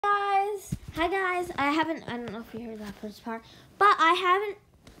Hi guys, I don't know if you heard that first part, but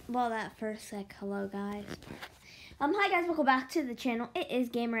that first hello guys. Hi guys, welcome back to the channel. It is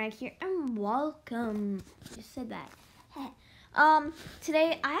GamerEgg here, and welcome. Just said that.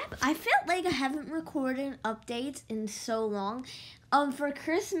 Today I felt like I haven't recorded updates in so long. For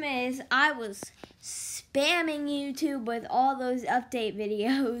Christmas, I was spamming YouTube with all those update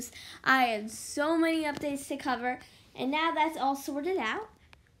videos. I had so many updates to cover, and now that's all sorted out.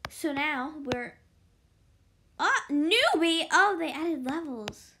 So now we're newbie. Oh, they added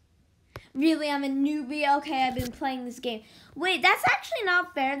levels. Really, I'm a newbie. Okay, I've been playing this game. Wait, that's actually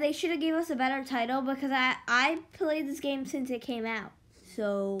not fair. They should have gave us a better title because I played this game since it came out.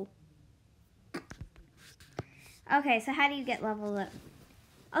 So okay, so how do you get leveled up?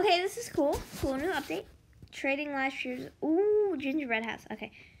 Okay, this is cool. Cool new update. Trading last year's gingerbread house.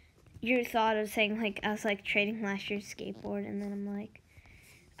 Okay, you thought of saying I was trading last year's skateboard, and then I'm like.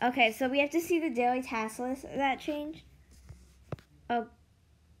 Okay, so we have to see the daily task list that changed. Oh,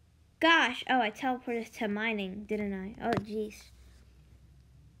 gosh. Oh, I teleported to mining, didn't I? Oh, jeez.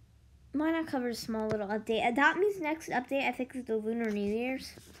 Why not cover a small little update? Adopt Me's next update, I think, is the Lunar New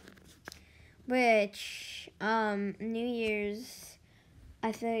Year's. Which, New Year's,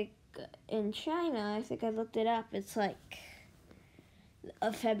 I think, in China, I think I looked it up. It's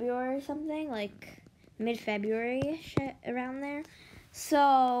February or something, mid-February-ish, around there.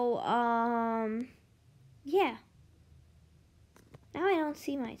 So, yeah. Now I don't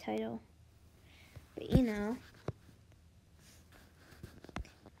see my title. But,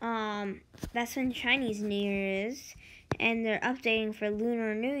 that's when Chinese New Year is. And they're updating for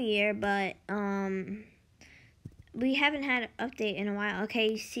Lunar New Year, but, we haven't had an update in a while.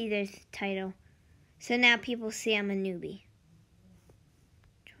 Okay, you see there's the title. So now people see I'm a newbie.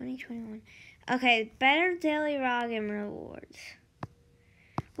 2021. Okay, better daily login rewards.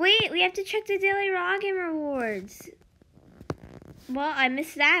 Wait, we have to check the daily login rewards. Well, I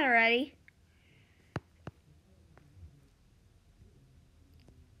missed that already.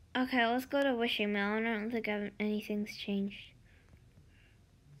 Okay, let's go to Wishing Mill. I don't think anything's changed.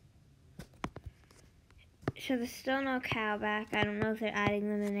 So there's still no cowback. I don't know if they're adding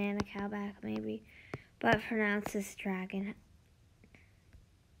the banana cowback, maybe. But for now, it's this dragon.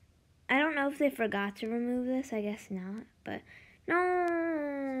 I don't know if they forgot to remove this. I guess not. But no,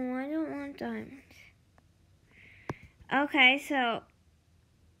 I don't want diamonds. Okay, so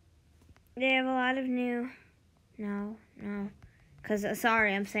they have a lot of new. No. Because,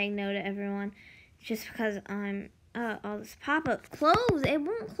 sorry, I'm saying no to everyone. Just because I'm. All this pop-up. Close! It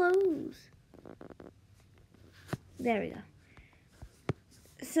won't close. There we go.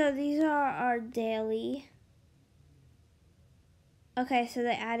 So these are our daily. Okay, so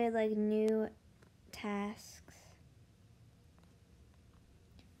they added new tasks.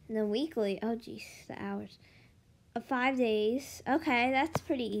 And the weekly. Oh, geez, the hours. 5 days. Okay, that's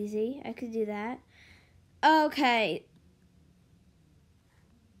pretty easy. I could do that. Okay.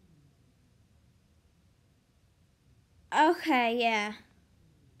 Okay, yeah.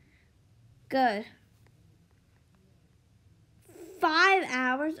 Good. 5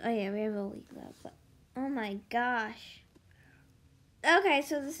 hours? Oh, yeah, we have a week left. But, oh, my gosh. Okay,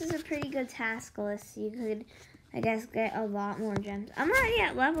 so this is a pretty good task list. You could, I guess, get a lot more gems. I'm already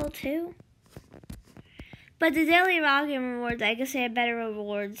at level 2. But the daily login rewards, I guess they have better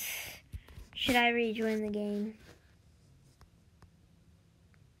rewards. Should I rejoin the game?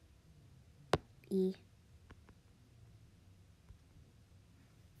 E.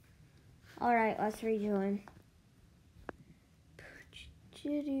 Alright, let's rejoin.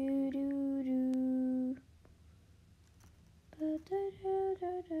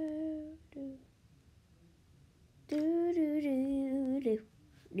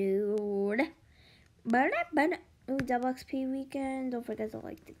 Ooh, double XP weekend. Don't forget to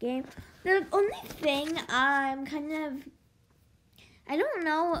like the game. The only thing I'm I don't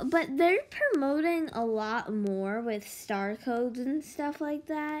know, but they're promoting a lot more with star codes and stuff like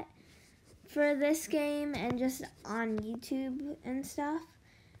that for this game and just on YouTube and stuff.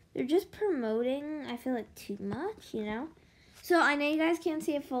 They're just promoting, I feel too much, So I know you guys can't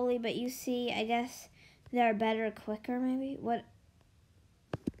see it fully, but you see, I guess, they're better, quicker, maybe. What?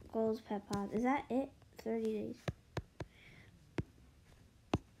 Goals, pet pod. Is that it? 30 days.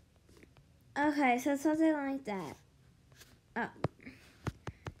 Okay, so something like that.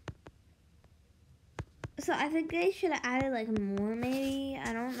 So I think they should have added more, maybe.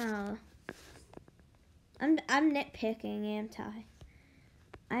 I don't know. I'm nitpicking, ain't I?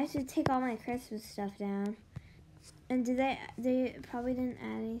 I have to take all my Christmas stuff down. And they probably didn't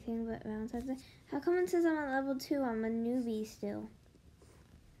add anything but Valentine's Day. How come it says I'm at level 2? I'm a newbie still.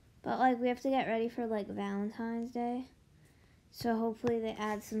 But like we have to get ready for like Valentine's Day. So hopefully they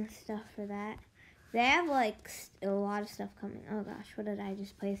add some stuff for that. They have like a lot of stuff coming. Oh gosh, what did I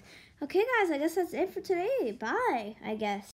just place? Okay guys, I guess that's it for today. Bye, I guess.